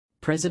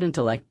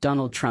President-elect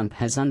Donald Trump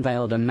has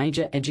unveiled a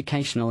major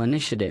educational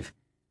initiative,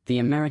 the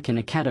American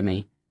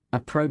Academy, a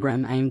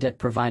program aimed at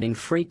providing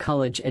free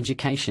college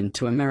education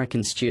to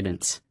American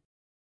students.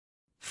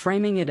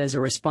 Framing it as a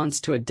response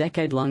to a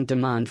decade-long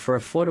demand for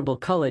affordable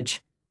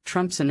college,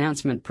 Trump's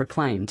announcement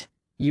proclaimed,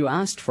 "You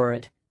asked for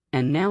it,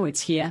 and now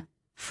it's here,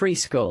 free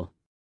school."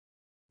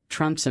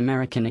 Trump's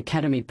American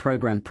Academy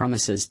program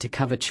promises to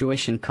cover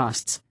tuition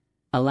costs,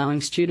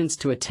 allowing students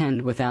to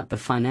attend without the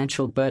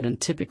financial burden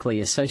typically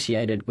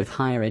associated with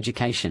higher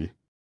education.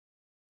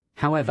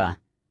 However,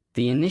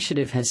 the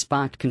initiative has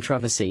sparked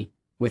controversy,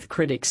 with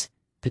critics,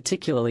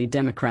 particularly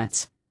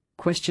Democrats,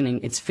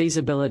 questioning its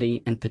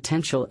feasibility and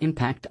potential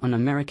impact on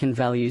American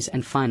values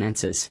and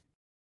finances.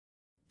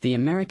 The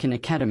American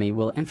Academy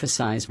will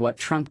emphasize what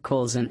Trump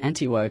calls an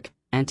anti-woke,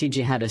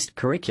 anti-jihadist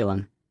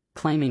curriculum,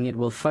 claiming it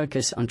will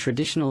focus on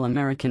traditional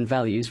American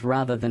values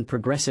rather than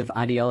progressive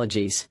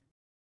ideologies.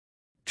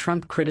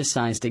 Trump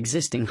criticized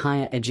existing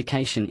higher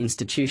education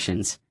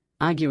institutions,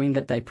 arguing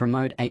that they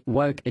promote a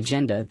woke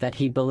agenda that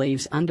he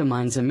believes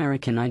undermines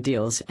American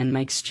ideals and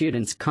makes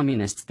students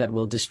communists that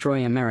will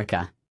destroy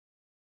America.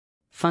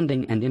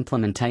 Funding and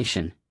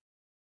implementation.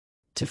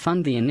 To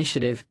fund the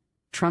initiative,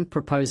 Trump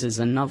proposes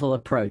a novel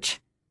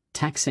approach: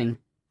 taxing,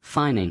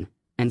 fining,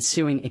 and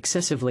suing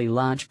excessively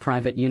large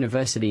private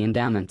university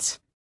endowments.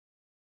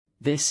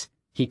 This,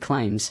 he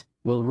claims,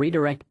 will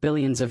redirect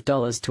billions of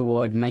dollars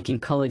toward making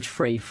college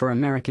free for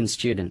American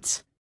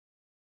students.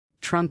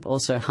 Trump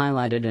also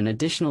highlighted an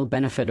additional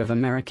benefit of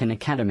American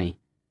Academy.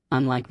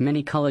 Unlike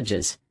many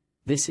colleges,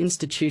 this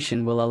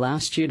institution will allow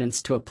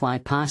students to apply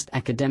past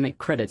academic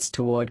credits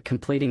toward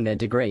completing their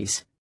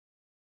degrees.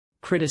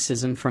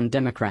 Criticism from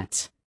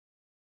Democrats.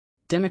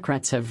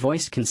 Democrats have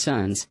voiced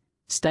concerns,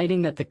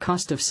 stating that the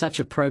cost of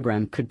such a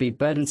program could be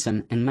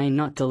burdensome and may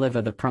not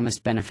deliver the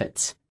promised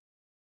benefits.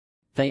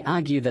 They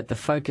argue that the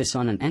focus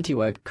on an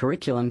anti-woke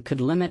curriculum could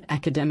limit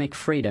academic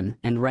freedom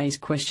and raise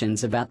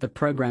questions about the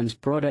program's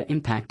broader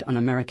impact on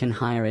American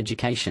higher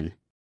education.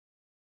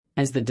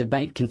 As the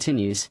debate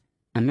continues,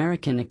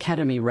 American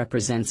Academy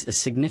represents a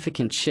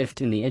significant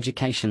shift in the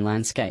education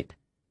landscape,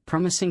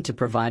 promising to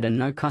provide a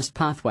no-cost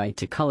pathway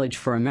to college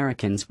for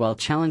Americans while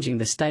challenging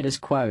the status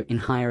quo in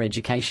higher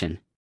education.